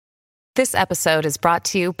This episode is brought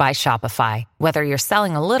to you by Shopify. Whether you're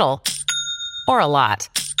selling a little or a lot,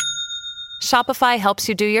 Shopify helps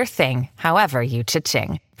you do your thing, however you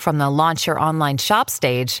cha-ching. From the launch your online shop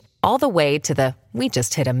stage, all the way to the we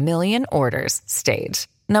just hit 1 million orders stage.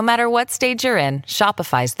 No matter what stage you're in,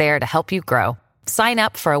 Shopify's there to help you grow. Sign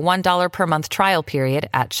up for a $1 per month trial period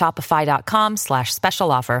at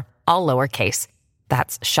shopify.com/special offer, all lowercase.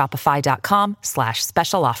 That's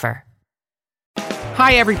shopify.com/special offer.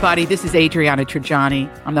 Hi, everybody. This is Adriana Trajani.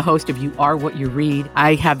 I'm the host of You Are What You Read.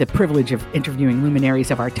 I have the privilege of interviewing luminaries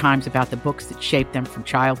of our times about the books that shaped them from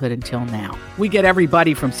childhood until now. We get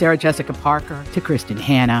everybody from Sarah Jessica Parker to Kristen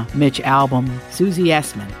Hanna, Mitch Albom, Susie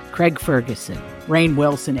Essman, Craig Ferguson, Rainn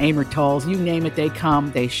Wilson, Amor Tolls, you name it, they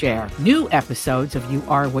come, they share. New episodes of You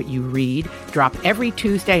Are What You Read drop every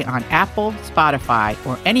Tuesday on Apple, Spotify,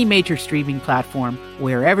 or any major streaming platform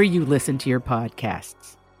wherever you listen to your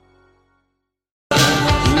podcasts.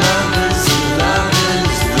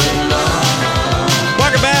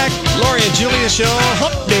 Welcome back. Lori and Julia Show.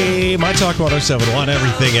 Hump Day. My Talk 107.1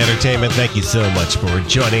 Everything Entertainment. Thank you so much for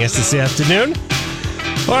joining us this afternoon.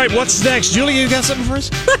 All right, what's next? Julia, you got something for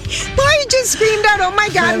us? Lori just screamed out, oh my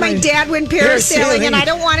God, my dad went parasailing and I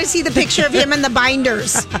don't want to see the picture of him in the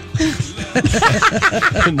binders.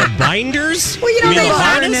 In the binders? Well, you know, the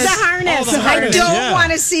harness. Oh, the harness. I don't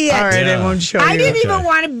want to see it. All right, I won't show you. I didn't even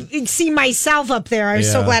want to see myself up there. I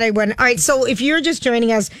was so glad I went. All right, so if you're just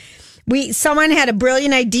joining us, someone had a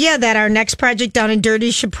brilliant idea that our next project down in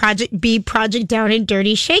Dirty should be Project Down in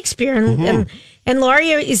Dirty Shakespeare. And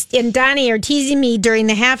Lori and Donnie are teasing me during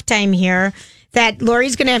the halftime here that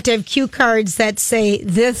Lori's going to have cue cards that say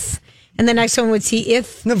this, and the next one would see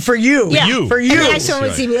if. No, for you. Yeah, for you. And the next one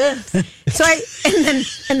would see if. So and then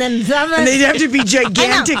and they'd have to be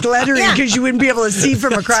gigantic lettering because you wouldn't be able to see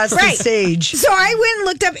from across the stage. So I went and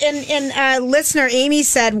looked up, and listener Amy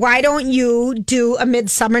said, why don't you do A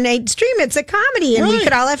Midsummer Night's Dream? It's a comedy, and we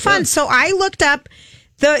could all have fun. Yeah. So I looked up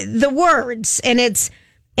the words,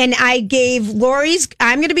 and I gave Lori's,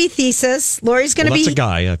 I'm going to be Thesis. Lori's going to be... That's a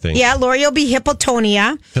guy, I think. Yeah, Lori will be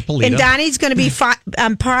Hippotonia. Hippolyta. And Donnie's going to be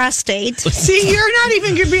prostate. See, you're not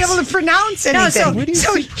even going to be able to pronounce anything. No,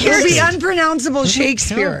 so here's the unpronounceable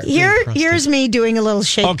Shakespeare. Here's me doing a little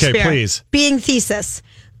Shakespeare. Okay, please. Being Thesis.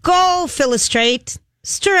 Go, Philostrate.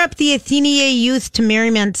 Stir up the Athenian youth to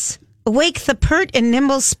merriments. Awake the pert and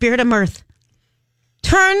nimble spirit of mirth.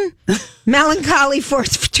 Turn melancholy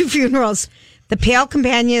forth to funerals. The pale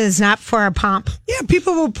companion is not for a pomp. Yeah,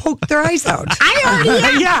 people will poke their eyes out. I already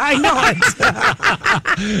am. Yeah, I know it.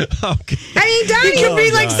 Okay. I mean, Donnie could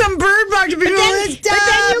be like some bird box. But then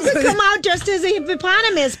you could come out just as a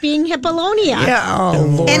hippopotamus being Hippolyta. Yeah, oh,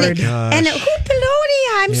 Lord. And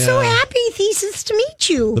Hippolyta, I'm so happy, Thesis, to meet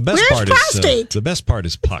you. The best Where's part prostate? the best part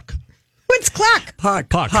is Puck. What's Cluck? Puck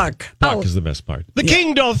is the best part. The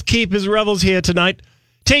king doth keep his revels here tonight.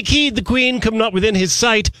 Take heed, the queen come not within his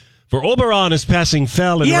sight. For Oberon is passing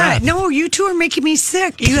fell in wrath. No, you two are making me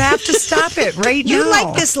sick. You have to stop it right now. You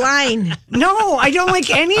like this line. No, I don't like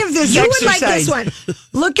any of this exercise. You would like this one.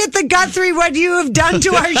 Look at the Guthrie, what you have done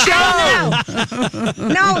to our show.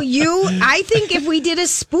 I think if we did a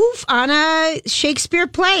spoof on a Shakespeare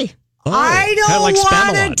play. Oh, I don't like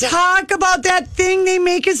want to talk about that thing they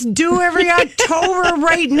make us do every October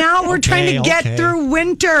right now. We're trying to get through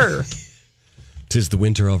winter. 'Tis the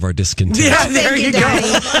winter of our discontent. Yeah, there you go.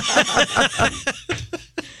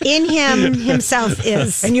 In him himself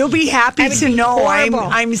is. And you'll be happy to know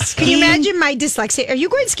I'm skiing. Can you imagine my dyslexia? Are you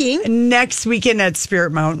going skiing? Next weekend at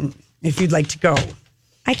Spirit Mountain, if you'd like to go.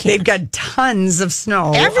 I can't. They've got tons of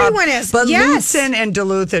snow. Everyone is. But yes. Lucin and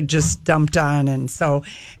Duluth had just dumped on. And so,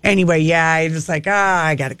 anyway, I was like,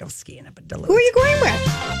 I got to go skiing up at Duluth. Who are you going with?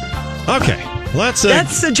 Okay. That's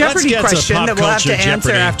the Jeopardy question that we'll have to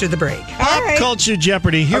answer after the break. Pop Culture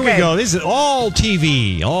Jeopardy. Here we go. This is all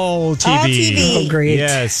TV. All TV. Oh, great.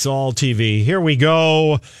 Yes, all TV. Here we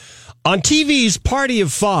go. On TV's Party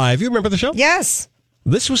of Five. You remember the show? Yes.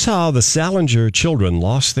 This was how the Salinger children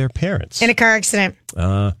lost their parents. In a car accident.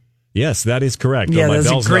 Yes, that is correct. Yeah, that's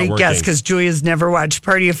a great guess because Julia's never watched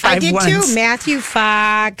Party of Five once. I did too. Matthew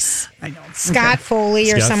Fox. I know. Scott Foley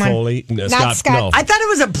or someone. Foley. No, Not Scott. No. I thought it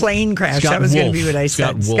was a plane crash. Scott that was going to Wolf. be what I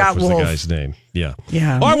said. Scott Wolf was the guy's name. Yeah.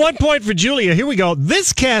 Yeah. All right, 1 point for Julia. Here we go.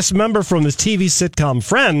 This cast member from the TV sitcom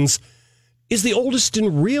Friends is the oldest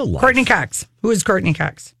in real life. Courtney Cox. Who is Courtney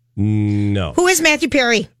Cox? No. Who is Matthew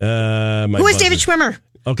Perry? Who is David Schwimmer?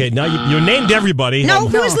 Okay, now you named everybody. No,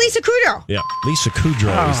 who is Lisa Kudrow? Yeah, Lisa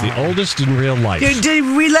Kudrow is the oldest in real life.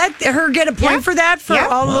 Did we let her get a point for that? For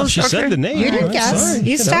all those? She said the name. You didn't guess. Sorry.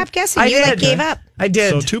 You stopped guessing. You gave up. I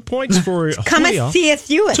did. So 2 points for Julia. Cometh seeth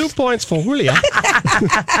you. 2 points for Julia.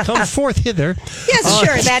 Come forth hither. Yes,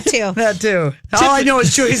 sure, that too. That too. All I know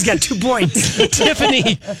is Julia's got 2 points.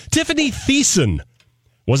 Tiffany Thiessen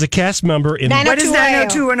was a cast member in... What is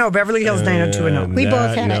 90210? 90210? Beverly Hills 90210. We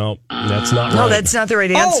both had it. No, that's not right. No, that's not the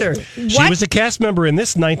right answer. She was a cast member in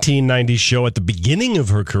this 1990s show at the beginning of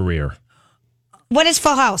her career. What is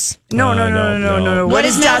Full House? No. What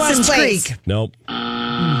is Dawson's Place? Creek? Nope.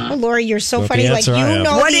 Oh, Lori, you're so Not funny. the Like answer you I have.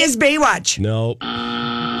 know. What is Baywatch? Nope.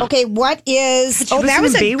 Okay, what is? She Oh, that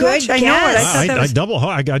was was in a Baywatch? good I know it. guess. thought that I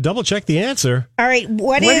was- double checked the answer. All right,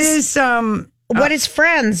 what is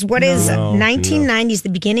Friends? What is No, 1990s? The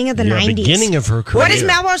beginning of the 90s. Beginning of her career. What is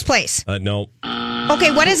Melrose Place? No.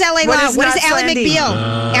 Okay, what is LA What Law? is What is Knots Ally Landing? McBeal?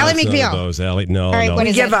 Ally It's none of McBeal. those, Allie. No, All right, no. what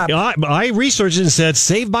is Give it? up. I researched it and said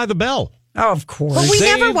Saved by the Bell. Oh, of course. But we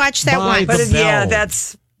Saved never watched that by one. the But yeah, Bell.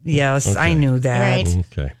 that's yes, I knew that. Right.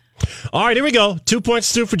 Okay. All right, here we go. 2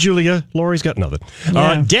 points, 2 for Julia. Lori's got nothing.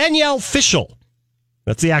 Yeah. Danielle Fishel.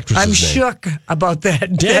 That's the actress's I'm name. shook about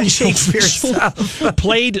that Danielle Shakespeare Fishel stuff.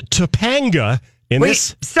 played Topanga in Wait,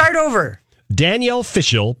 this. start over. Danielle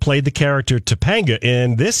Fishel played the character Topanga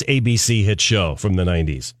in this ABC hit show from the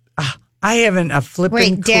 90s. I haven't a flipping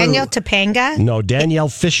Wait, clue. Daniel Topanga? No, Danielle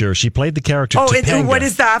Fisher. She played the character Oh, Topanga. what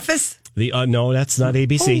is The Office? No, that's not Oh,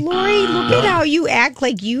 ABC. Lori, look at how you act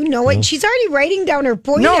like you know it. She's already writing down her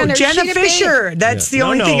point No, on her Jenna sheet of Fisher. paper. That's the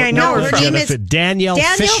only thing I know no, her her from. name is Danielle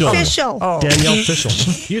Danielle Fishel. Fishel. Oh. Danielle Fishel.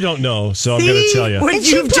 You don't know, so I'm going to tell you. What And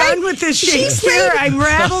she you've played- done with this she Shakespeare, played- I'm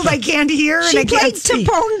rattled. I can't hear and She I played can't see.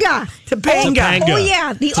 Topanga. Topanga. Oh,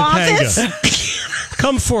 yeah, The Topanga. Office.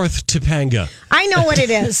 Come forth, Topanga. I know what it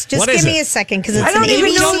is. Just What give is me it? a second because it's I don't an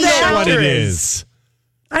even ABC know You that. know what it actress. is.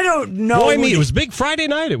 I don't know. Boy, it was Big Friday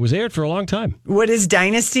night. It was aired for a long time. What is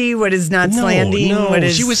Dynasty? What is Knots Landing? No, What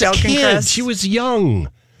is she was a Falcon kid. Crest? She was young.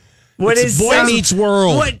 What It's is Boy Meets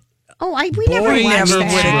World. What? Oh, we never Boy, watched never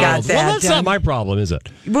that. would've got that. Well, that's not my problem, is it?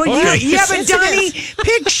 Well, Okay. yeah, but Yes, it Donnie, is.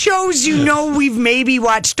 pick shows you know we've maybe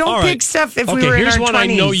watched. Don't All right. pick stuff if we Okay, were in here's our one 20s.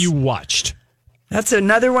 I know you watched. That's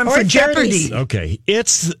another one Or for 30s. Jeopardy. Okay,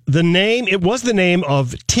 it's the name. It was the name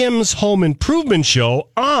of Tim's Home Improvement show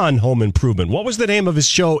on Home Improvement. What was the name of his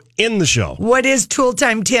show in the show? What is Tool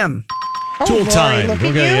Time Tim? Tool Lori, Time. look We're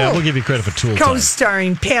at gonna- you. yeah, we'll give you credit for Tool Time.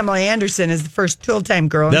 Co-starring Pamela Anderson as the first Tool Time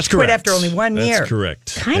girl. and That's she quit correct. after only 1 year. That's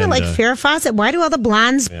correct. Kind of And, like Farrah Fawcett. Why do all the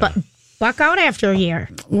blondes buck out after a year?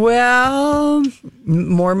 Well,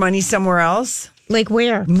 more money somewhere else. Like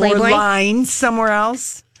where? More Playboy? lines somewhere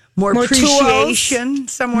else. More More appreciation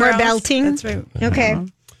somewhere More else. belting? That's right. Okay. All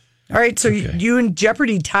right, so you and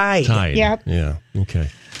Jeopardy tied. Tied. Yep. Yeah. Okay.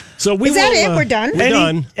 So we Is that will, it? We're done? We're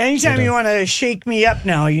done. Anytime We're done. you want to shake me up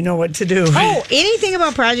now, you know what to do. Oh, anything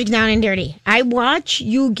about Project Down and Dirty. I watch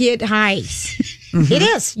you get hives. Mm-hmm. It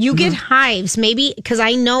is. You get hives, maybe, because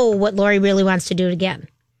I know what Lori really wants to do again.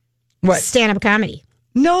 What? Stand up comedy.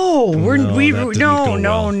 No, that didn't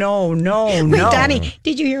go no. Wait, Donnie,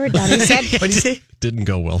 did you hear what Donnie said? What did you say? Didn't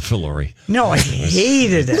go well for Lori. No, I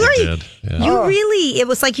hated it. Lori, Did. Yeah. you really, it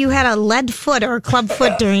was like you had a lead foot or a club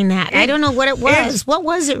foot during that. I don't know what it was. What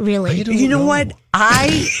was it really? You know what?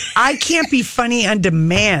 I can't be funny on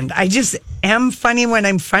demand. I just am funny when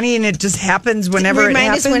I'm funny, and it just happens whenever it Remind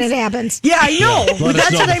happens. us when it happens. Yeah, I know. Let us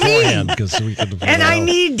That's know what I mean. beforehand, because we could figure And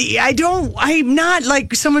it I out. I'm not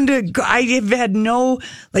like someone to go. I have had no,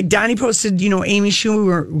 like Donnie posted, Amy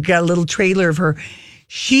Schumer, we got a little trailer of her.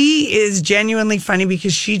 She is genuinely funny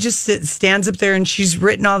because she just stands up there and she's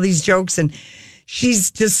written all these jokes and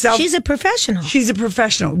she's just She's a professional. She's a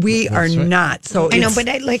professional. We are not. So I know, but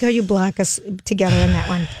I like how you block us together in that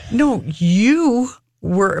one. no, you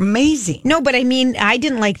were amazing. No, but I mean, I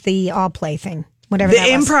didn't like the all play thing. Whatever The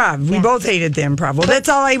that was. improv. We Yeah. both hated the improv. Well, that's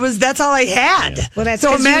all I had. Well, that's so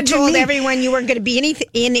because you imagine told me. everyone you weren't going to be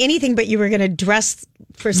in anything, but you were going to dress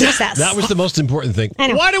for success. That was the most important thing. I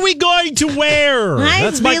know. What are we going to wear? I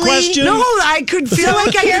That's my really- question. No, I could feel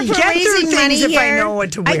like I Here could for get through raising money things if I here. know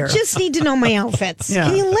what to wear. I just need to know my outfits. Yeah.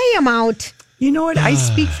 Can you lay them out? You know what? I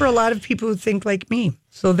speak for a lot of people who think like me.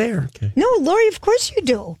 So there. No, Lori, of course you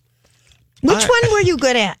do. Which one were you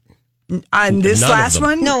good at? On this None of last them.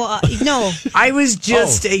 one, No. I was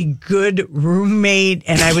just a good roommate,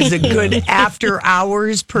 and I was a good after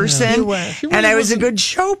hours person, You were. and I was a good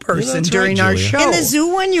show person that's during right, our Julia. show. In the zoo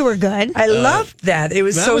one, you were good. I loved that. It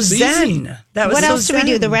was that so was zen. easy. That was What so else did we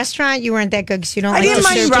do? zen. The restaurant, you weren't that good because you don't I like didn't to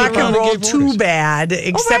mind serve rock people. and roll Gave too orders. bad,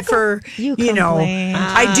 except for You you know, complain.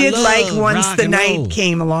 I did I like love once rock the and roll. night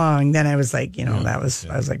came along. Then I was like, I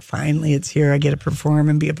was like, finally, it's here. I get to perform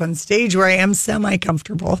and be up on stage where I am semi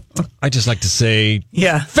comfortable. I just like to say,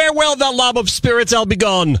 Yeah. farewell, thou lob of spirits, I'll be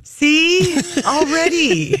gone. See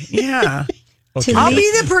already, yeah. Okay. I'll be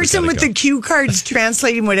the We person gotta with go. the cue cards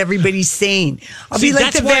translating what everybody's saying. I'll be like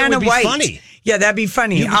that's the why it Vanna would be White. funny. Yeah, that'd be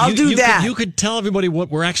funny. I'll do you that. You could tell everybody what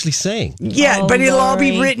we're actually saying. Yeah, Oh, but it'll all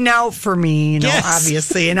be Lori. written out for me, Yes.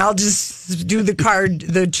 obviously, and I'll just do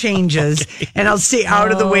the changes, and I'll stay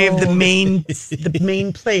out of the way of the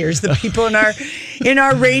main players, the people in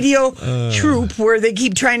our radio troupe where they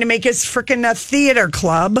keep trying to make us frickin' a theater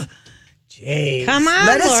club. Jeez. Come on,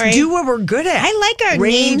 let Lori. us do what we're good at. I like our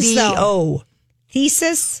names, though.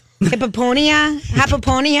 Thesis, Hippoponia,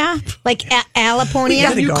 like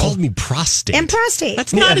Aliponia. You called me prostate. And prostate.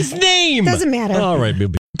 That's not his name. Doesn't matter. All right,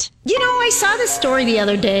 maybe. You know, I saw this story the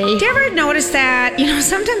other day. Did you ever notice that? You know,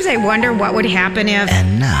 sometimes I wonder what would happen if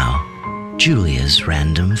And now, Julia's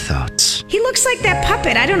random thoughts. he looks like that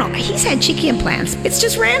puppet. I don't know. He's had cheeky implants. It's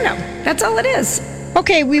just random. That's all it is.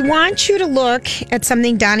 Okay, we want you to look at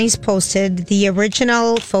something Donnie's posted, the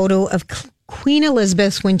original photo of Queen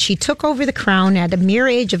Elizabeth when she took over the crown at a mere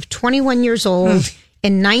age of 21 years old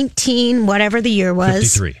in 19, whatever the year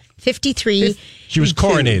was. 53. She was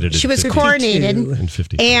coronated. She at was 52 coronated. and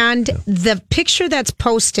 53. And the picture that's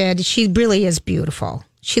posted, she really is beautiful.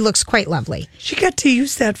 She looks quite lovely. She got to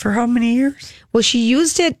use that for how many years? Well, she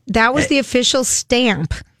used it. That was the official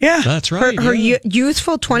stamp. Yeah. That's right. Her yeah.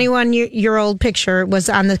 youthful 21-year-old picture was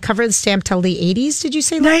on the cover of the stamp till the 80s, did you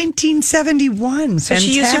say that? 1971. So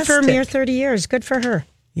she used it for a mere Fantastic. 30 years. Good for her.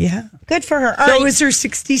 Yeah. Good for her. All So right. it was her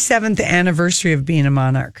 67th anniversary of being a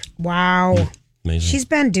monarch. Wow. Amazing. She's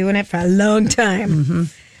been doing it for a long time.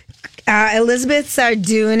 Elizabeth's are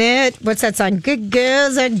doing it. What's that song? Good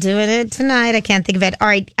girls are doing it tonight. I can't think of it. All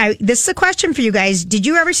right. This is a question for you guys. Did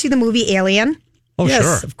you ever see the movie Alien? Oh, Yes,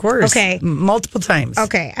 sure. of course. Okay. Multiple times.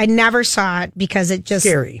 Okay. I never saw it because it just...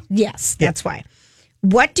 Scary. Yes, that's why.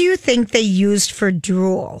 What do you think they used for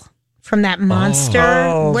drool from that monster?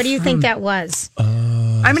 Oh, What do you think that was?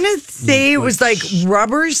 I'm going to say it was like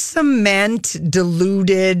rubber cement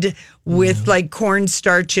diluted with like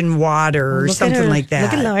cornstarch and water or Look at something her- like that.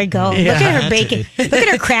 Look at Lori go. Yeah. Look at her baking. Look at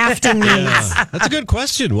her crafting needs. Yeah. That's a good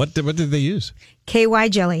question. What did they use? KY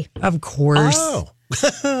jelly. Of course. Oh.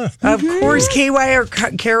 Of course. KY or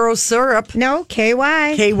Caro syrup. No,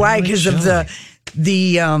 KY. KY because of the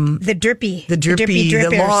drippy. the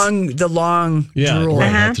drippers. the long Yeah, drool.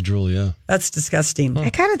 right. That's a drool, yeah. That's disgusting. I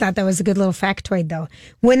kind of thought that was a good little factoid, though.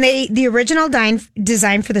 When the original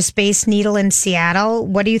design for the Space Needle in Seattle,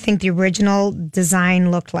 what do you think the original design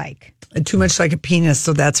looked like? Too much like a penis,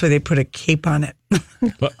 so that's why they put a cape on it.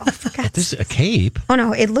 But this is a cape. Oh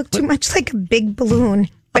no, it looked too much like a big balloon.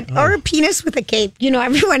 Or a penis with a cape. You know,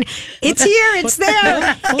 everyone, it's here, it's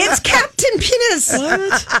there. It's Captain Penis.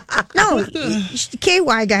 What? No,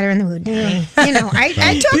 KY got her in the mood. You know, I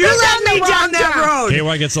took You her led me down that road.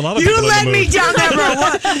 KY gets a lot of You people in led the me mood. down that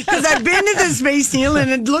road because I've been to the Space Needle and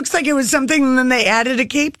it looks like it was something, and then they added a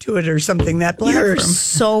cape to it or something. That You're platform.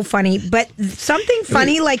 so funny. But something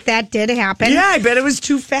funny like that did happen. Yeah, I bet it was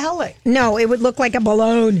too phallic. No, it would look like a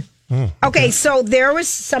balloon. Okay, so there was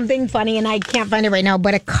something funny, and I can't find it right now,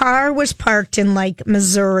 but a car was parked in like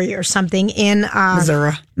Missouri or something in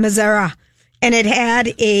Missouri. And it had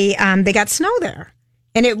they got snow there.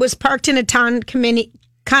 And it was parked in a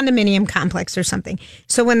condominium complex or something.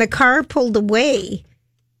 So when the car pulled away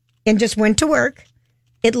and just went to work,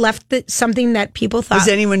 it left something that people thought. Was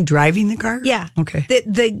anyone driving the car? Yeah. Okay.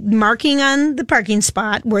 The marking on the parking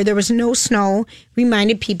spot where there was no snow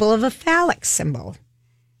reminded people of a phallic symbol.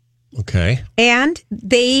 Okay. And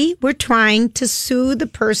they were trying to sue the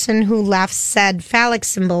person who left said phallic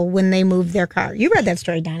symbol when they moved their car. You read that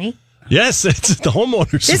story, Donnie. Yes, it's the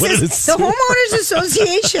homeowners. This What is is the Homeowners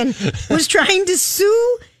Association was trying to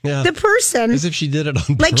sue Yeah. the person. As if she did it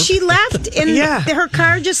on Like purpose. she left and Yeah. her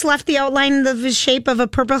car just left the outline of the shape of a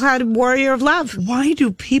purple-hearted warrior of love. Why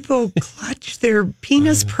do people clutch their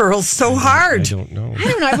penis pearls so I hard? don't know. I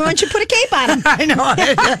don't know. Everyone should put a cape on them. I know.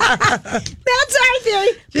 That's our theory.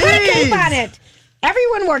 Put a cape on it.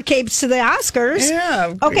 Everyone wore capes to the Oscars.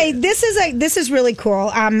 Yeah. Okay, this is really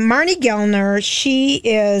cool. Marnie Gellner, she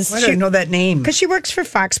is. Why do I know that name? Because she works for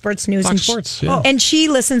Fox Sports News. Fox and Sports, yeah. and she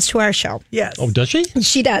listens to our show. Yes. Oh, does she?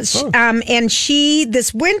 She does. Oh. And she,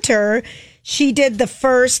 this winter, she did the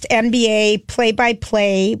first NBA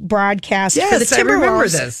play-by-play broadcast for the Yes, I remember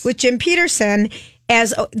Timberwolves this. with Jim Peterson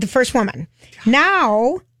as the first woman.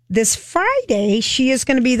 Now, this Friday, she is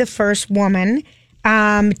going to be the first woman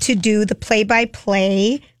to do the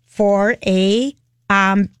play-by-play for a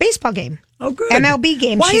baseball game. Oh, good. MLB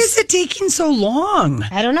game. Why She's- is it taking so long?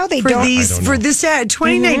 I don't know. They For don't. these, for this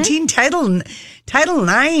 2019 title, Title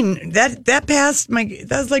IX, that passed that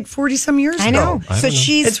was like 40 some years ago. I know.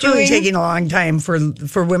 It's really taking a long time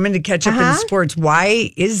for women to catch up in sports.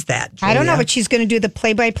 Why is that, Julia? I don't know, but she's going to do the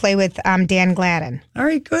play-by-play with Dan Gladden. All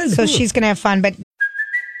right, good. So she's going to have fun, but...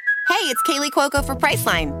 Hey, it's Kaylee Cuoco for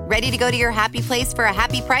Priceline. Ready to go to your happy place for a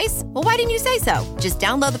happy price? Well, why didn't you say so? Just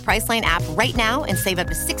download the Priceline app right now and save up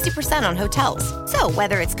to 60% on hotels. So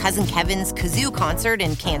whether it's Cousin Kevin's Kazoo Concert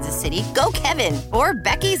in Kansas City, go Kevin, or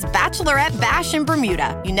Becky's Bachelorette Bash in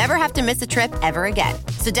Bermuda, you never have to miss a trip ever again.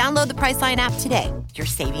 So download the Priceline app today. Your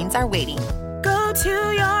savings are waiting. Go to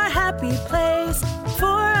your happy place for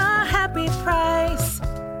a happy price.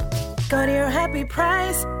 Go to your happy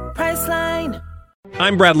price, Priceline.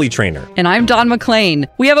 I'm Bradley Trainer. And I'm Don McClain.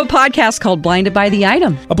 We have a podcast called Blinded by the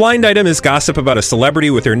Item. A blind item is gossip about a celebrity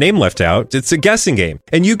with their name left out. It's a guessing game,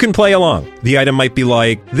 and you can play along. The item might be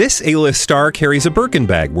like, this A-list star carries a Birkin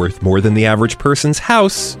bag worth more than the average person's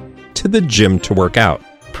house to the gym to work out.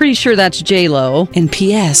 Pretty sure that's J-Lo. And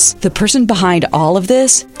P.S. the person behind all of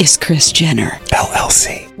this is Kris Jenner,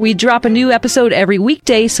 LLC. We drop a new episode every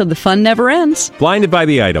weekday so the fun never ends. Blinded by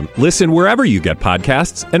the Item. Listen wherever you get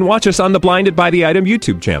podcasts and watch us on the Blinded by the Item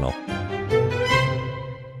YouTube channel.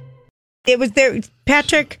 It was there,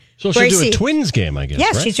 Patrick So Gracie. she'll do a Twins game, I guess,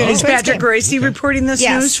 Yes, right? she's doing a Is Twins Patrick game. Gracie reporting this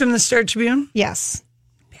news from the Star Tribune? Yes.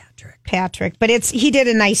 Patrick. But he did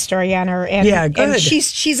a nice story on her. And, Yeah, good. And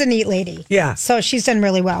she's a neat lady. Yeah. So she's done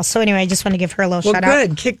really well. So anyway, I just want to give her a little shout out. Well,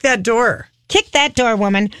 good. Kick that door. Kick that door,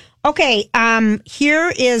 woman. Okay,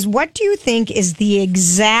 here is, what do you think is the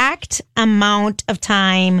exact amount of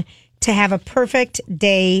time to have a perfect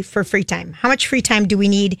day for free time? How much free time do we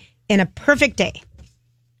need in a perfect day?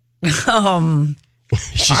 Well,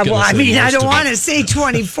 I mean, I don't want to say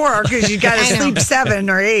 24 because you got to sleep 7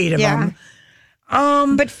 or 8 of them.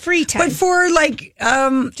 But free time. But for like,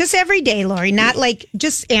 just every day, Lori, not like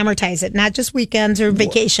just amortize it, not just weekends or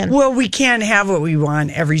vacation. Well, we can't have what we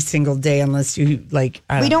want every single day unless you like.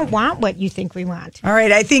 We don't want what you think we want. All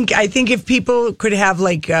right, I think if people could have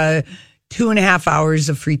like 2.5 hours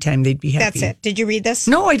of free time, they'd be happy. That's it. Did you read this?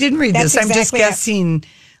 No, I didn't read That's this. I'm just exactly it. guessing,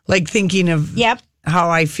 like thinking of how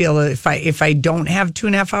I feel if I don't have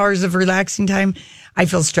 2.5 hours of relaxing time. I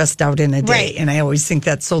feel stressed out in a day, Right. and I always think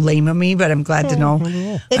that's so lame of me. But I'm glad to know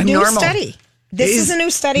A I'm new normal. study. This is a new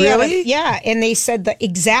study. Really? Yeah, and they said the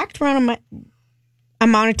exact amount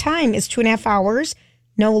of time is 2.5 hours,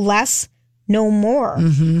 no less, no more.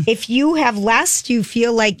 Mm-hmm. If you have less, you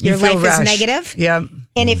feel like your feel life rushed. is negative. Yeah.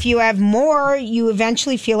 And if you have more, you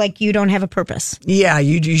eventually feel like you don't have a purpose. Yeah,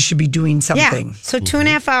 you should be doing something. Yeah. So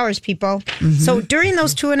 2.5 hours, people. So during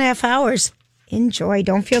those 2.5 hours, enjoy.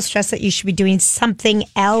 Don't feel stressed that you should be doing something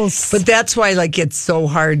else. But that's why, like, it's so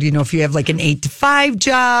hard, if you have like an 8 to 5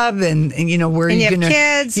 job and where And you're you have gonna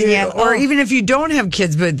kids, or even if you don't have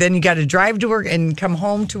kids, but then you got to drive to work and come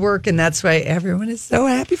home to work, and that's why everyone is so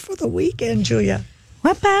happy for the weekend, Julia.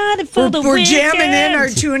 What about it for the We're weekend? jamming in our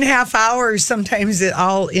 2.5 hours, sometimes it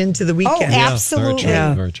all into the weekend. Oh, absolutely.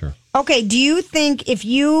 Very true. Okay, do you think if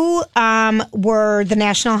you were the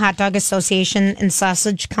National Hot Dog Association and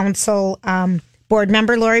Sausage Council board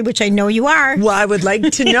member, Lori, which I know you are. Well, I would like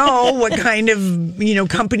to know what kind of,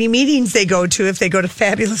 company meetings they go to if they go to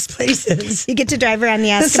fabulous places. You get to drive around the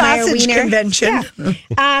The Ask-A-Meyer sausage Wiener convention.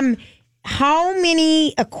 Yeah. How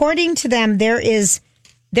many, according to them, there's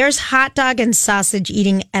hot dog and sausage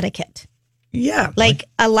eating etiquette. Yeah. Like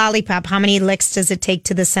a lollipop, how many licks does it take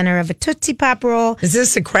to the center of a Tootsie Pop roll? Is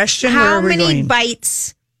this a question? Where How are we many going?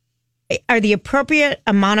 bites are the appropriate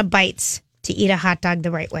amount of bites to eat a hot dog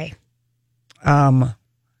the right way? 4.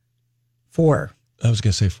 I was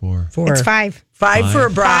going to say 4. 4. It's 5. 5 for a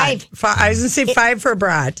brat. Five. I was going to say 5 for a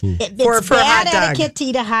brat. 4 It's for a bad hot dog. etiquette to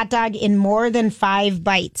eat a hot dog in more than 5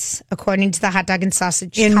 bites, according to the Hot Dog and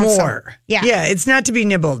Sausage In Council. more. Yeah. Yeah, it's not to be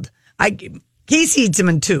nibbled. Casey eats them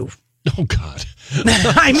in 2. Oh, God.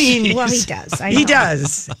 I mean, Well, he does. I he know.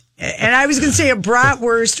 does. And I was going to say a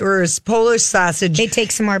bratwurst or a Polish sausage. They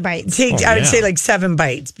take some more bites. I would say like 7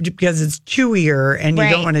 bites because it's chewier and you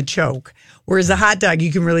Right. don't want to choke. Whereas a hot dog,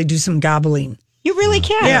 you can really do some gobbling. You really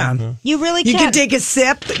can. Yeah. You really can. You can take a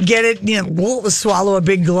sip, get it, swallow a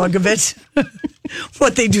big glug of it.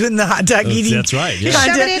 What they do in the hot dog eating. That's right. Yeah.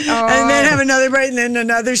 contest. Shove it in. And then have another bite and then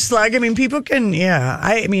another slug. I mean, people can, That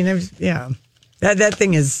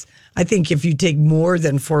thing is, I think if you take more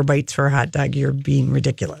than 4 bites for a hot dog, you're being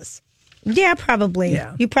ridiculous. Yeah, probably.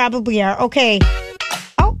 Yeah. You probably are. Okay.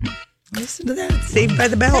 Oh, Listen to that. Saved by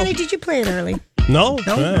the Bell. Honey, did you play it early? No,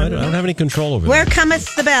 I don't have any control over Where that.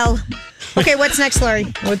 cometh the bell? Okay, what's next, Lori?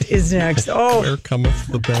 What is next? Oh, Where cometh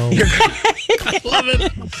the bell? I love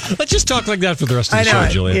it. Let's just talk like that for the rest of the show,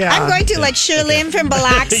 Julia. Yeah. I'm going to like Shirlene from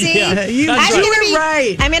Biloxi. Yeah, you that's did it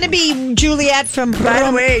right. I'm going to be Juliet from By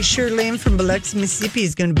the way, Shirlene from Biloxi, Mississippi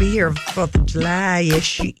is going to be here for 4th of July. Yes,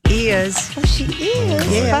 she is. Oh, she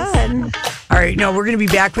is. Yes. Fun. All right, no, we're going to be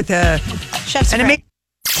back with a Chef's friend.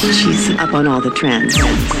 She's up on all the trends.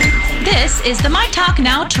 This is the My Talk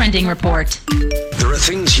Now trending report. There are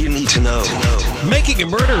things you need to know. Making a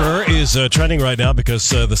Murderer is trending right now because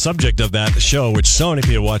the subject of that show, which so many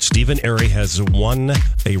people watch, Stephen Airy, has won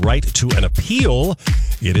a right to an appeal.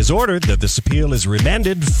 It is ordered that this appeal is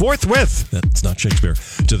remanded forthwith, that's not Shakespeare,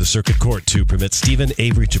 to the circuit court to permit Stephen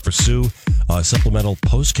Avery to pursue a supplemental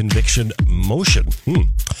post-conviction motion.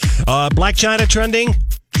 Black China trending.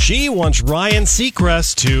 She wants Ryan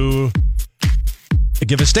Seacrest to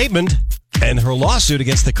give a statement and her lawsuit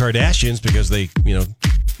against the Kardashians because they,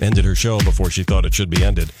 ended her show before she thought it should be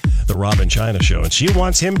ended, the Rob and China show. And she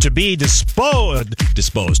wants him to be deposed. That's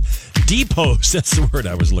the word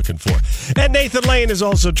I was looking for. And Nathan Lane is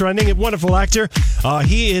also trending, a wonderful actor.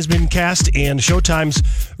 He has been cast in Showtime's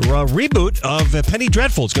reboot of Penny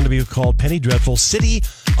Dreadful. It's going to be called Penny Dreadful, City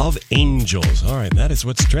of Angels. All right, that is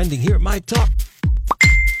what's trending here at My Talk.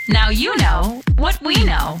 Now you know what we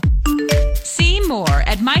know. See more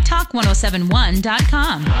at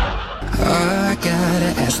mytalk1071.com. I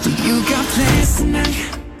gotta ask, do you got plans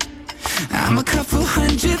tonight? I'm a couple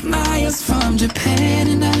 100 miles from Japan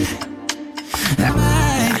and I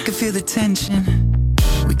can feel the tension.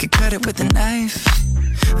 We could cut it with a knife.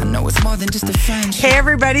 I know it's more than just a friendship. Hey,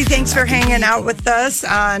 everybody. Thanks for hanging out with us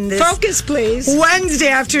on this Focus, please. Wednesday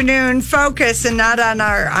afternoon. Focus and not on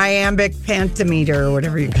our iambic pentameter or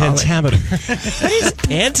whatever you call Pentameter. What is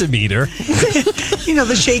pentameter?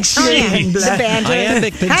 The Shakespearean the banter.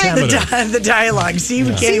 Iambic pentameter. The dialogue. See,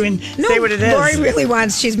 we can't even say what it is. Lori really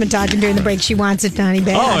wants, she's been talking during the break, she wants it, Donnie,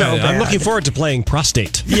 bad. I'm looking forward to playing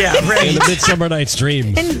Prostate. Yeah, right. In the Midsummer Night's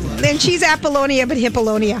Dream. And she's Apollonia, but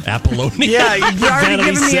Hippolynia. Apollonia? Yeah, you've already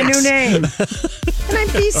given me a new name. And I'm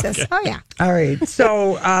Thesis. Okay. Oh, yeah. All right.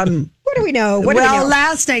 So, what do we know?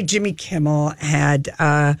 Last night, Jimmy Kimmel had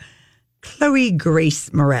Chloe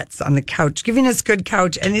Grace Moretz on the couch, giving us good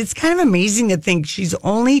couch. And it's kind of amazing to think she's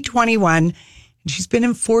only 21 and she's been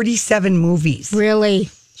in 47 movies.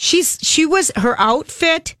 Really? Her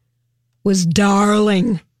outfit was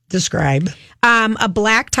darling. Describe. A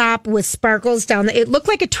black top with sparkles down it looked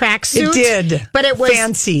like a tracksuit. It did. But it was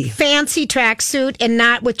fancy tracksuit and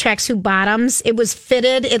not with tracksuit bottoms. It was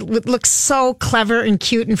fitted. It looked so clever and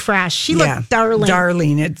cute and fresh. She looked darling.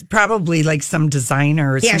 Darling. It's probably like some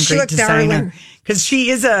designer or some great designer. Because she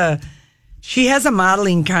has a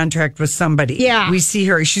modeling contract with somebody. Yeah. We see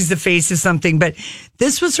her. She's the face of something. But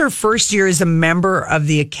this was her first year as a member of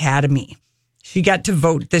the Academy. She got to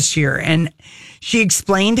vote this year. And she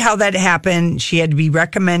explained how that happened. She had to be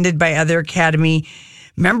recommended by other Academy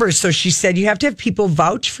members. So she said, you have to have people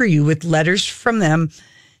vouch for you with letters from them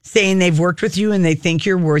saying they've worked with you and they think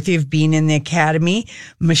you're worthy of being in the Academy.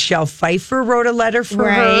 Michelle Pfeiffer wrote a letter for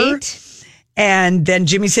her. And then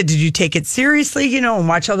Jimmy said, did you take it seriously, and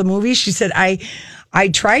watch all the movies? She said, I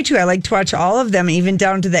try to. I like to watch all of them, even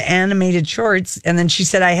down to the animated shorts. And then she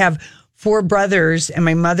said, I have 4 brothers and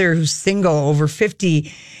my mother who's single, over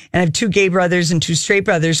 50, and I have 2 gay brothers and 2 straight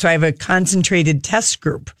brothers. So I have a concentrated test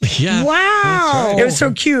group. Yeah. Wow. It was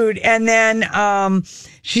so cute. And then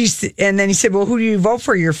he said, well, who do you vote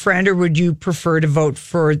for, your friend, or would you prefer to vote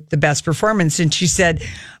for the best performance? And she said,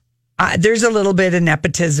 there's a little bit of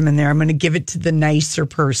nepotism in there. I'm going to give it to the nicer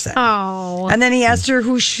person. Oh. And then he asked her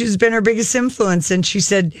who she's been her biggest influence. And she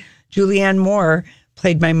said, Julianne Moore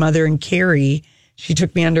played my mother in Carrie. She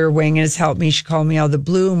took me under her wing and has helped me. She called me out of the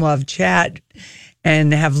blue and we'll have chat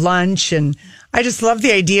and have lunch. And I just love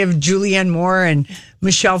the idea of Julianne Moore and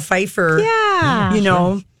Michelle Pfeiffer.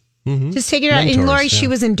 Yeah. Mm-hmm. Just take it out. And Lori, she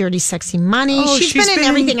was in Dirty Sexy Money. Oh, she's been in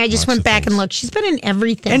everything. I just went back and looked. She's been in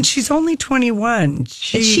everything. And she's only 21.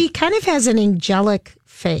 She kind of has an angelic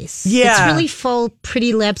face. Yeah. It's really full,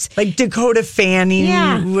 pretty lips. Like Dakota Fanning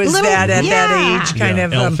was that age, kind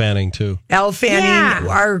of. Elle Fanning, too. Elle Fanning,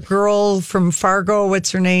 our girl from Fargo,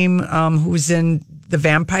 what's her name, who was in The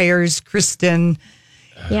Vampires, Kristen.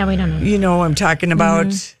 Yeah, we don't know. You know what I'm talking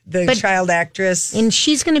about, the child actress. And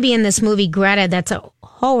she's going to be in this movie, Greta. That's a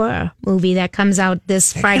horror movie that comes out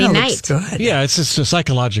this Friday night. Good. Yeah, it's just a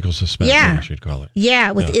psychological suspense, I should call it.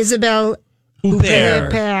 Yeah, with Isabel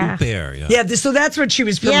Huppert. Yeah, so that's what she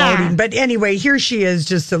was promoting. Yeah. But anyway, here she is,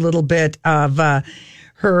 just a little bit of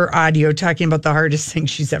her audio talking about the hardest thing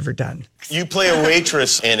she's ever done. You play a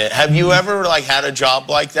waitress in it. Have you ever had a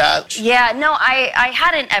job like that? Yeah, no, I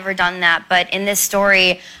hadn't ever done that, but in this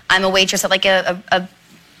story, I'm a waitress at a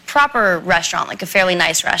proper restaurant, like a fairly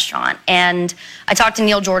nice restaurant. And I talked to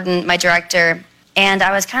Neil Jordan, my director, and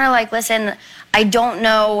I was kind of like, listen, I don't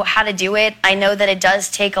know how to do it. I know that it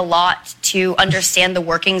does take a lot to understand the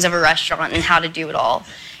workings of a restaurant and how to do it all.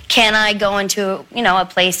 Can I go into, a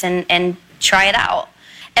place and try it out?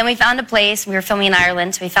 And we found a place. We were filming in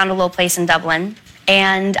Ireland, so we found a little place in Dublin.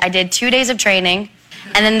 And I did 2 days of training,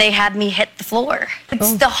 and then they had me hit the floor.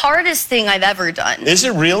 It's the hardest thing I've ever done. Is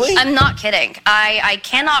it really? I'm not kidding. I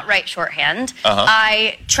cannot write shorthand.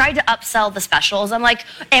 I tried to upsell the specials. I'm like,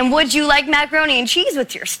 and would you like macaroni and cheese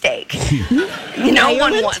with your steak? No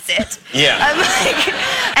one wants it. Yeah.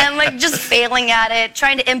 I'm just failing at it,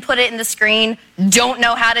 trying to input it in the screen. Don't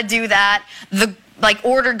know how to do that. The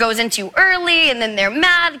order goes in too early, and then they're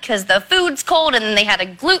mad because the food's cold, and then they had a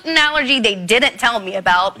gluten allergy they didn't tell me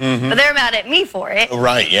about, but they're mad at me for it.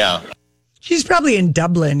 Right, yeah. She's probably in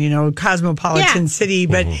Dublin, cosmopolitan city,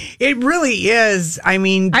 but it really is. I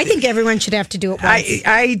mean, I think everyone should have to do it once.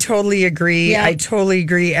 I totally agree. Yeah. I totally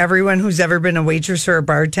agree. Everyone who's ever been a waitress or a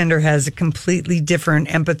bartender has a completely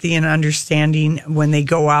different empathy and understanding when they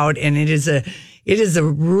go out, and it is a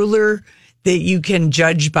ruler that you can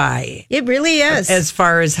judge by. It really is. As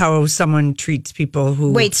far as how someone treats people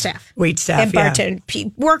who... Wait staff. And bartender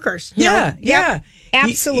workers. Yeah.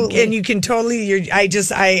 Absolutely. And you can totally... I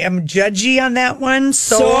am judgy on that one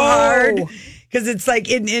so hard. Because it's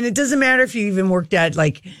and it doesn't matter if you even worked at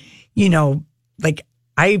my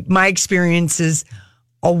experience is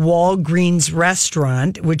a Walgreens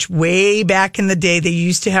restaurant, which way back in the day, they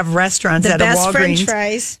used to have restaurants at a Walgreens. The best French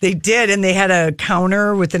fries. They did, and they had a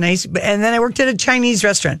counter with a nice... And then I worked at a Chinese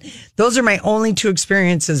restaurant. Those are my only two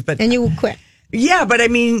experiences. And you quit. Yeah, but I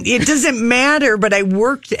mean, it doesn't matter. But I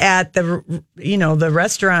worked at the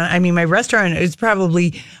restaurant. I mean, my restaurant is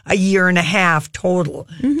probably a year and a half total.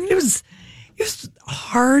 Mm-hmm. It was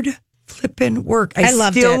hard flipping work.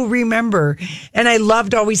 I still remember. And I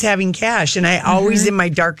loved always having cash. And I always, in my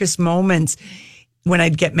darkest moments, when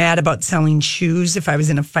I'd get mad about selling shoes, if I was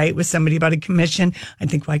in a fight with somebody about a commission,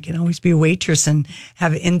 I'd think, well, I can always be a waitress and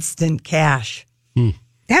have instant cash.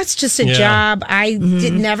 That's just a job I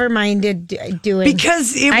never minded doing.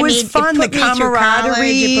 Because it was fun, the camaraderie.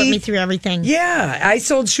 It put me through everything. Yeah, I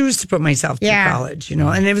sold shoes to put myself through college,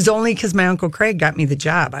 and it was only because my Uncle Craig got me the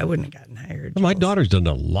job. I wouldn't have gotten hired. Well, my daughter's done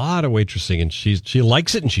a lot of waitressing, and she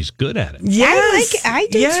likes it, and she's good at it. Yes, I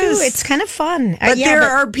do too. It's kind of fun. But there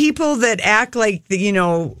are people that act like,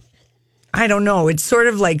 I don't know. It's sort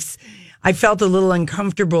of like, I felt a little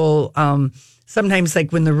uncomfortable sometimes,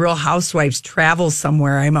 like when the Real Housewives travel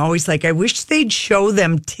somewhere, I'm always like, I wish they'd show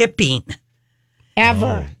them tipping.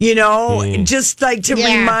 Ever. Just like to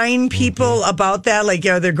remind people about that. Like,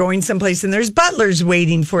 they're going someplace and there's butlers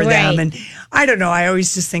waiting for them. And I don't know. I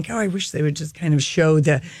always just think, I wish they would just kind of show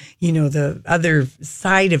the other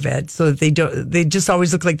side of it so that they just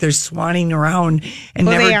always look like they're swanning around and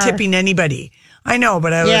never tipping anybody. I know,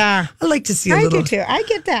 but I like to see a little. I do too. I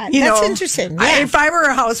get that. That's interesting. Yeah. If I were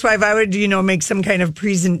a housewife, I would, make some kind of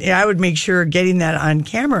I would make sure getting that on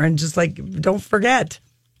camera and just don't forget.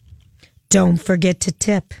 Don't forget to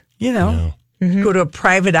tip. Go to a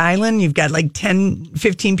private island. You've got 10,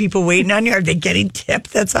 15 people waiting on you. Are they getting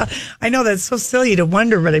tipped? I know that's so silly to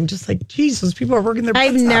wonder, but I'm just like, geez, those people are working their butts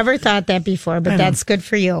I've never thought that before, but that's good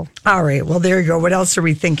for you. All right. Well, there you go. What else are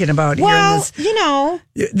we thinking about here?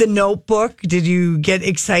 The Notebook. Did you get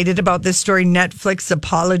excited about this story? Netflix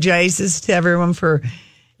apologizes to everyone for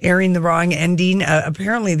airing the wrong ending.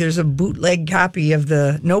 Apparently, there's a bootleg copy of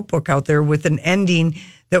the Notebook out there with an ending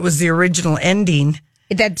that was the original ending.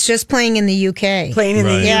 That's just playing in the UK. Playing in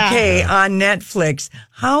the UK on Netflix.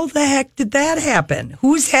 How the heck did that happen?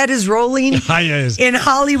 Whose head is rolling in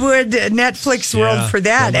Hollywood Netflix world for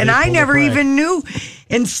that? And I never even knew.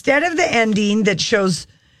 Instead of the ending that shows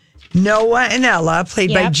Noah and Ella,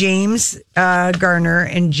 played by James Garner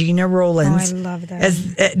and Gina Rowlands, I love that.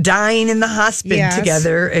 as dying in the hospital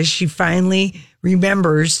together as she finally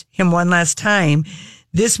remembers him one last time.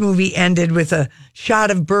 This movie ended with a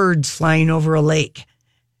shot of birds flying over a lake.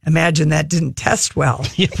 Imagine that didn't test well.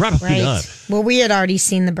 Yeah, probably not. Well, we had already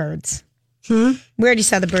seen the birds. We already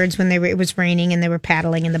saw the birds when it was raining and they were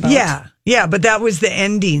paddling in the boat. Yeah, but that was the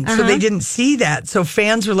ending. So they didn't see that. So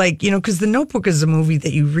fans were like, because The Notebook is a movie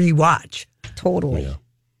that you rewatch. Totally. Yeah.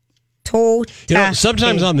 Totally.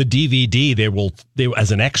 Sometimes on the DVD, they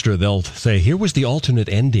as an extra, they'll say, here was the alternate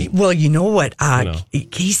ending. Well, you know what?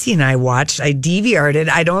 Casey and I watched, I DVR'd it.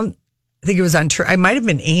 I don't think it was on, I might have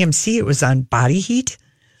been AMC. It was on Body Heat.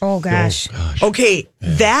 Oh, gosh. Okay,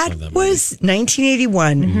 that was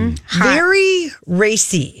 1981. Very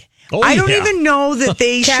racy. Oh, I don't yeah. even know that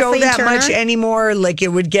they show Kathleen that Turner? much anymore. Like it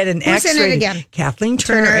would get an Who's in it X-rated. again? Kathleen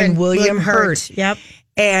Turner and William Hurt. Yep.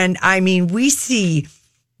 And I mean, we see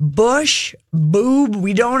bush, boob.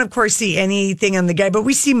 We don't, of course, see anything on the guy, but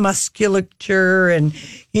we see musculature and,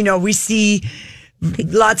 we see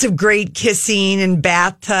lots of great kissing and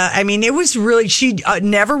bathtub. I mean, it was really, she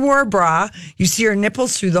never wore a bra. You see her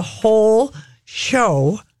nipples through the whole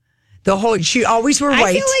show. She always wore white.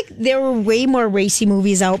 I feel like there were way more racy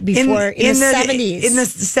movies out before in the 70s. In the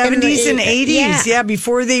 70s and 80s, yeah,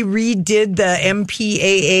 before they redid the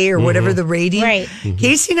MPAA or whatever the rating. Right.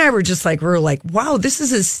 Casey and I were like, wow, this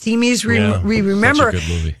is as steamy as we remember. Such a good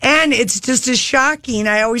movie. And it's just as shocking.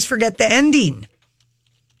 I always forget the ending.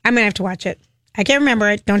 I'm going to have to watch it. I can't remember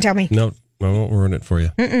it. Don't tell me. No, I won't ruin it for you.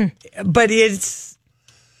 But it's...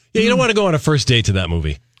 Yeah, you don't want to go on a first date to that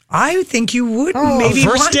movie. I think you would maybe A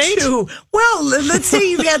first want date? to. Well, let's say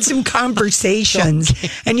you've had some conversations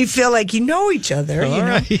and you feel like you know each other,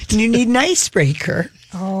 right. and you need an icebreaker.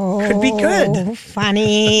 Oh, could be good.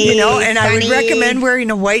 Funny. And I would recommend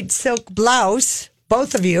wearing a white silk blouse,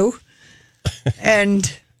 both of you,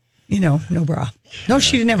 and, no bra. No,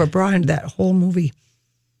 she didn't have a bra in that whole movie.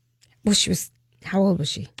 Well, how old was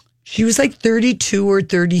she? She was like 32 or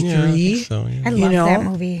 33. Yeah, I think so, yeah. I love that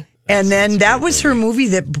movie. And then that was her movie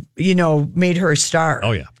that, made her a star.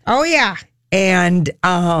 Oh, yeah. Oh, yeah. And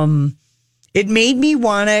it made me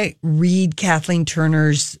want to read Kathleen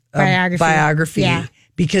Turner's biography Yeah.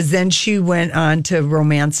 because then she went on to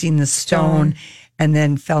Romancing the Stone and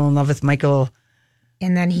then fell in love with Michael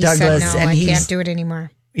And then he Douglas, said, no, and I he's- can't do it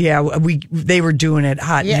anymore. Yeah, they were doing it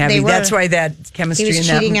hot Yeah, and they heavy. were. That's why that chemistry He was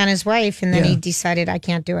in that. cheating on his wife, and then Yeah. he decided, I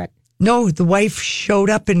can't do it. No, the wife showed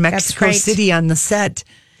up in Mexico right. City on the set.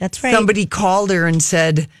 That's right. Somebody called her and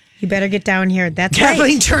said, You better get down here. That's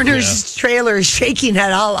Kathleen right. Turner's trailer is shaking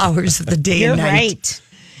at all hours of the day You're and night.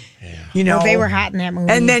 right. Well, they were hot in that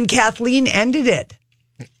movie. And then Kathleen ended it.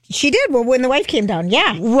 She did. Well, when the wife came down,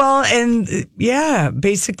 yeah. Well, and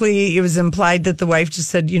basically it was implied that the wife just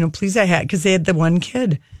said, please, because they had the one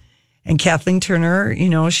kid. And Kathleen Turner,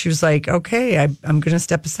 she was like, okay, I'm going to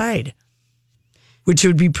step aside. Which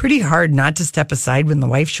would be pretty hard not to step aside when the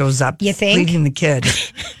wife shows up. You think? Leading the kid.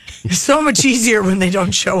 It's so much easier when they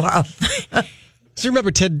don't show up. So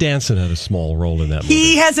remember, Ted Danson had a small role in that movie.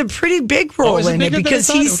 He has a pretty big role is it in it bigger than I because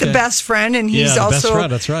thought? he's the Okay. best friend and he's Yeah, the best also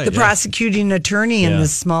friend, that's right, the yeah. prosecuting attorney in Yeah.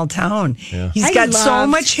 this small town. Yeah. He's I got so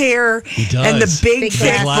loved- much hair does. and the big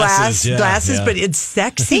thick glasses, yeah, glasses, yeah. but it's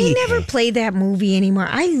sexy. They never played that movie anymore.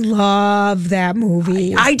 I love that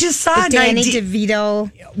movie. I just saw With it. Danny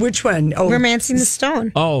DeVito, Which one? Oh, Romancing the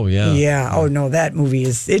Stone. Oh, yeah. yeah. Oh no, that movie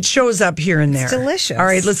it shows up here and there. delicious. All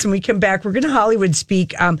right, listen, we come back. We're going to Hollywood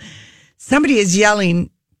speak. Somebody is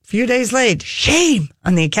yelling a few days late, shame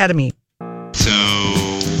on the Academy. So,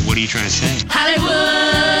 what are you trying to say?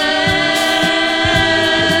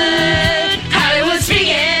 Hollywood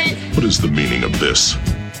speaking. What is the meaning of this?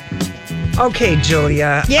 Okay,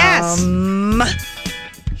 Julia. Yes.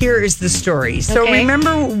 Here is the story. So Okay.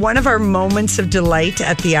 remember one of our moments of delight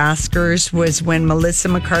at the Oscars was when Melissa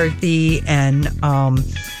McCarthy and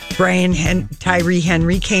Tyree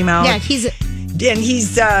Henry came out. Yeah, he's an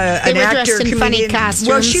were actor, dressed in funny comedian. costumes.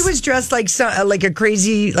 Well, she was dressed like like a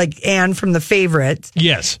crazy Anne from The Favorite.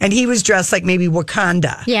 Yes. And he was dressed like maybe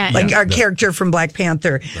Wakanda. Yeah. Like Yeah. our character from Black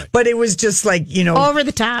Panther. Right. But it was just like, over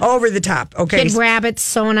the top. Over the top. Okay. Kid Rabbit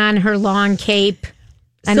sewn on her long cape.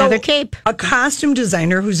 Another cape. A costume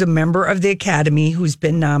designer who's a member of the Academy who's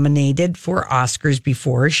been nominated for Oscars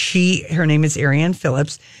before. Her name is Ariane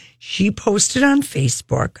Phillips. She posted on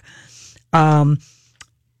Facebook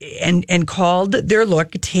and called their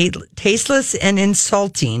look tasteless and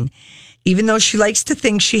insulting, even though she likes to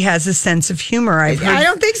think she has a sense of humor. I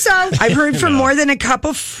don't think so. I've heard from more than a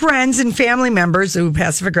couple friends and family members who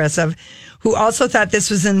passive aggressive who also thought this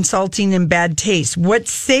was insulting and bad taste. What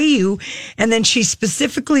say you? And then she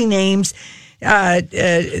specifically names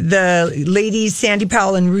the ladies Sandy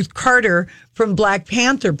Powell and Ruth Carter from Black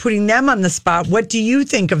Panther, putting them on the spot. What do you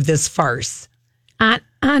think of this farce?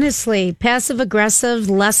 Honestly, passive aggressive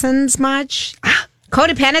lessons much?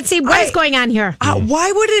 Codependency? What is going on here?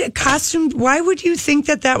 Why would you think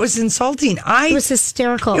that was insulting? It was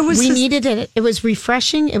hysterical. We needed it. It was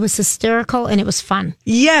refreshing. It was hysterical, and it was fun.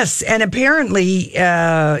 Yes, and apparently,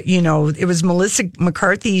 it was Melissa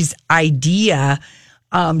McCarthy's idea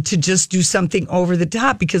to just do something over the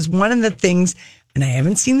top, because one of the things, and I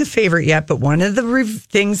haven't seen The Favorite yet, but one of the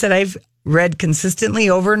things that I've read consistently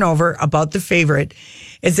over and over about The Favorite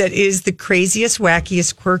is that it is the craziest,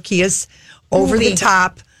 wackiest, quirkiest, over the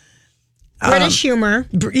top British humor.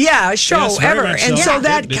 Show Yes, very ever. much And so. so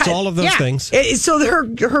that It's all of those things. So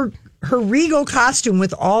her regal costume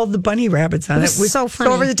with all the bunny rabbits on it was so funny.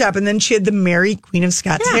 over the top. And then she had the Mary Queen of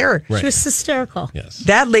Scots hair. Right. She was hysterical. Yes.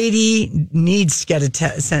 That lady needs to get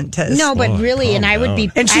a scent test. No, but really, and I would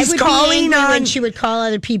be, And she's I would calling be angry on. when she would call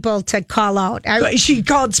other people to call out. She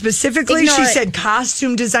called specifically. Ignore She it. said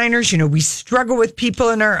costume designers. We struggle with people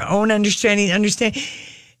in our own understand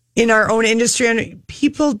in our own industry. And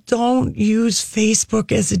people don't use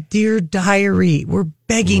Facebook as a Dear Diary. We're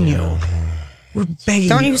begging you. We're begging.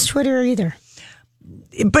 Don't you. use Twitter either.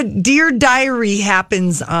 But Dear Diary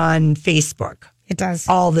happens on Facebook. It does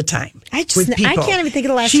all the time. I with people. I can't even think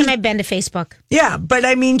of the last time I've been to Facebook. Yeah, but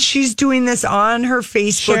I mean, she's doing this on her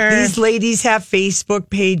Facebook. Sure. These ladies have Facebook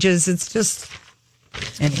pages. It's just.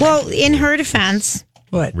 Anyway. Well, in her defense.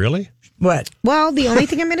 What? Really? What? Well, the only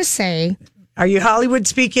thing I'm going to say. Are you Hollywood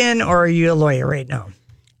speaking or are you a lawyer right now?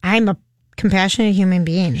 I'm a compassionate human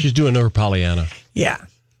being. She's doing her Pollyanna. Yeah.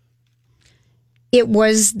 It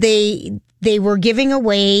was they were giving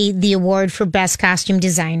away the award for best costume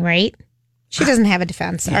design, right? She doesn't have a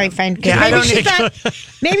defense. All right, fine. Yeah,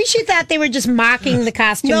 Maybe she thought they were just mocking the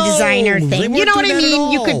costume No, designer they thing. weren't You know what I doing that at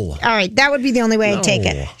mean? You could. all. All right, that would be the only way I'd take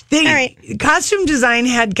it. All right. Costume design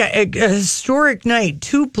had a historic night.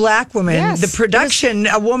 2 black women. Yes, the production,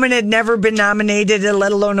 a woman had never been nominated,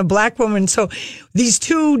 let alone a black woman. So these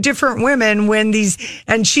 2 different women win these,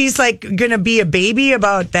 and she's like going to be a baby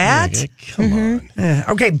about that. Come on.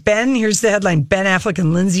 Okay, Ben, here's the headline. Ben Affleck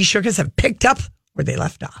and Lindsay Shookus have picked up where they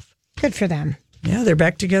left off. Good for them. Yeah, they're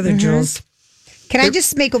back together, Jules. Can I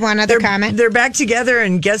just make one other comment? They're back together,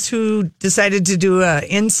 and guess who decided to do a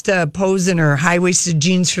Insta pose in her high-waisted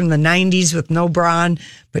jeans from the 90s with no bra on,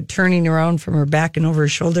 but turning around from her back and over her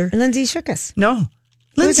shoulder? Lindsay Shookus. No.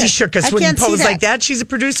 Lindsay Shookus I wouldn't can't see pose that. like that. She's a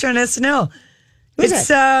producer on SNL. Who's It's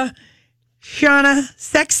Shauna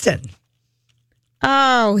Sexton.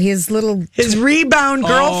 Oh, his rebound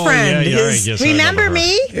girlfriend. yeah, I guess I Remember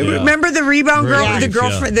me? Remember the rebound girl, Very the brief,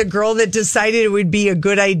 girlfriend, the girl that decided it would be a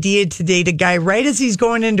good idea to date a guy right as he's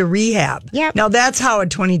going into rehab. Yep. Now that's how a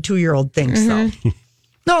 22-year-old thinks, though.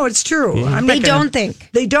 No, it's true. They don't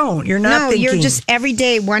think. They don't. You're not thinking. You're just every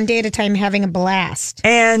day, one day at a time, having a blast.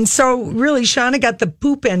 And so, really, Shauna got the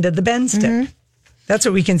poop end of the bend stick. That's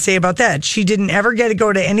what we can say about that. She didn't ever get to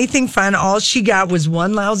go to anything fun. All she got was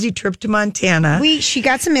one lousy trip to Montana. She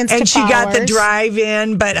got some Insta and she followers. got the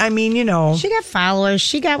drive-in. But I mean, she got followers.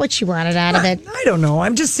 She got what she wanted out of it. I don't know.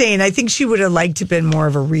 I'm just saying. I think she would have liked to have been more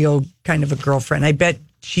of a real kind of a girlfriend. I bet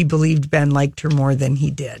she believed Ben liked her more than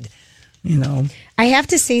he did. I have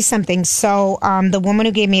to say something. So, the woman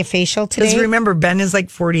who gave me a facial today. Because remember, Ben is like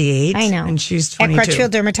 48. I know. And she's 22. At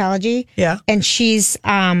Crutchfield Dermatology. Yeah. And she's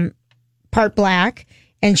part black.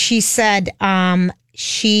 And she said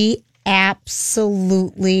she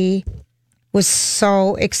absolutely was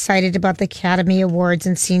so excited about the Academy Awards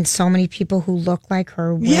and seeing so many people who look like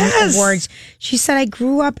her win awards. She said, I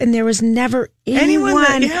grew up and there was never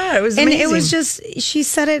anyone. It was and amazing. it was just, she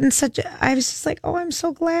said it in such I was just like, oh, I'm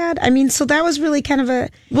so glad. I mean, so that was really kind of a.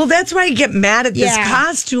 Well, that's why I get mad at this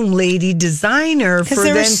costume lady designer. Because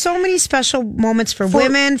there were so many special moments for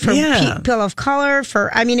women, for people of color,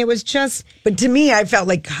 it was just. But to me, I felt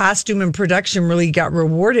like costume and production really got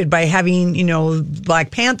rewarded by having,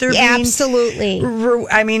 Black Panther. Absolutely.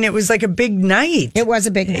 I mean, it was like a big night. It was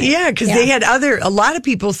a big night. Yeah, because they had a lot of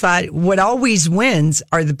people thought what always wins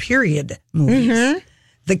are the period movies.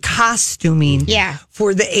 The costuming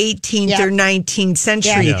for the 18th or 19th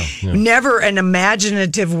century. Never an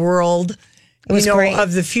imaginative world, great.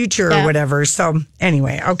 of the future or whatever. So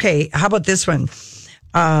anyway, okay, how about this one?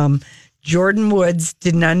 Jordan Woods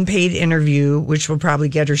did an unpaid interview, which will probably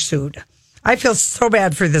get her sued. I feel so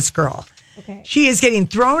bad for this girl. Okay. She is getting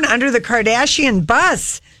thrown under the Kardashian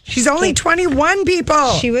bus. She's only 21,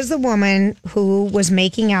 people. She was the woman who was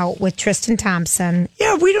making out with Tristan Thompson.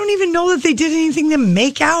 Yeah, we don't even know that they did anything to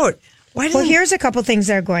make out. Well, here's a couple things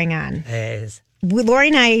that are going on. Lori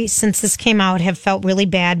and I, since this came out, have felt really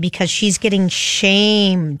bad because she's getting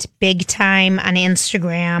shamed big time on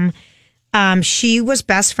Instagram. She was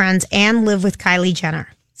best friends and lived with Kylie Jenner.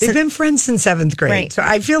 They've been friends since 7th grade. Right. So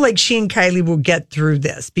I feel like she and Kylie will get through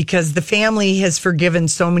this because the family has forgiven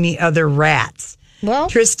so many other rats. Well,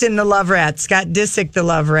 Tristan the love rat, Scott Disick the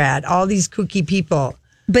love rat, all these kooky people.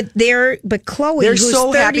 But Chloe, they're who's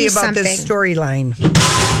so happy about something. this storyline.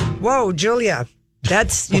 Whoa, Julia.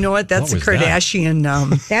 That's, you know what? That's a Kardashian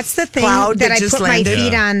that's the thing cloud that I just put landed. my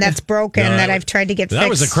feet on that's broken that I've tried to get fixed. That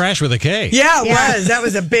was a crash with a K. Yeah, it was. That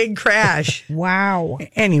was a big crash. Wow.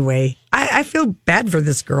 Anyway, I feel bad for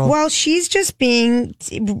this girl. Well, she's just being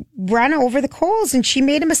run over the coals, and she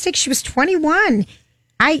made a mistake. She was 21.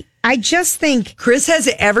 I just think Chris has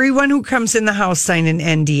everyone who comes in the house sign an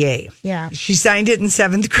NDA. Yeah. She signed it in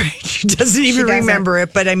 7th grade. She doesn't even remember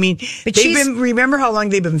it. But I mean, remember how long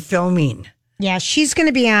they've been filming. Yeah, she's going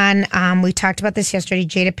to be on, we talked about this yesterday,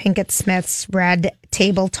 Jada Pinkett Smith's Red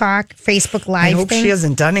Table Talk, Facebook Live I hope thing. she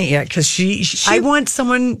hasn't done it yet because I want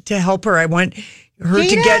someone to help her. I want her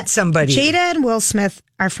to get somebody. Jada and Will Smith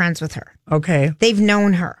are friends with her. Okay. They've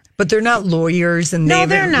known her. But they're not lawyers and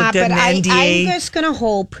they're not. But I'm NDA. just going to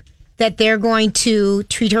hope that they're going to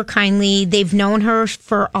treat her kindly. They've known her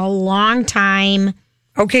for a long time.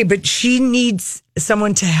 Okay, but she needs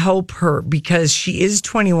someone to help her because she is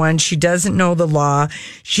 21. She doesn't know the law.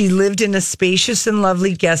 She lived in a spacious and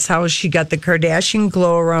lovely guest house. She got the Kardashian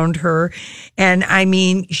glow around her. And I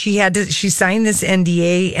mean, she signed this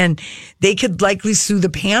NDA and they could likely sue the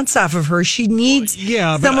pants off of her. She needs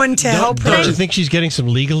someone to help her. Don't you think she's getting some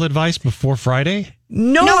legal advice before Friday?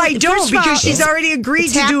 No, I don't, because she's already agreed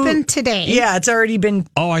to do. It's happened today. Yeah, it's already been.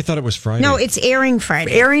 Oh, I thought it was Friday. No, it's airing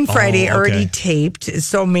Friday. Airing Friday, already taped.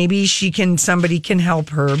 So maybe somebody can help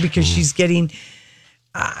her because she's getting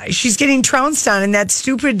trounced on, and that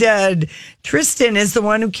stupid Tristan is the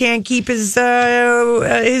one who can't keep his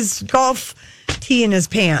golf tee in his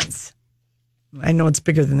pants. I know it's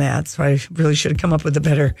bigger than that, so I really should have come up with a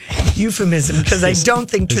better euphemism because I don't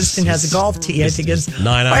think Tristan has a golf tee. I think it's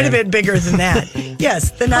quite a bit bigger than that.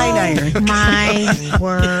 Yes, the 9-iron. My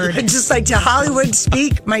word. Just like to Hollywood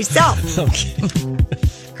speak myself. Okay.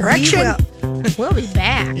 Correction. We'll be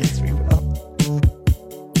back. Yes, we will.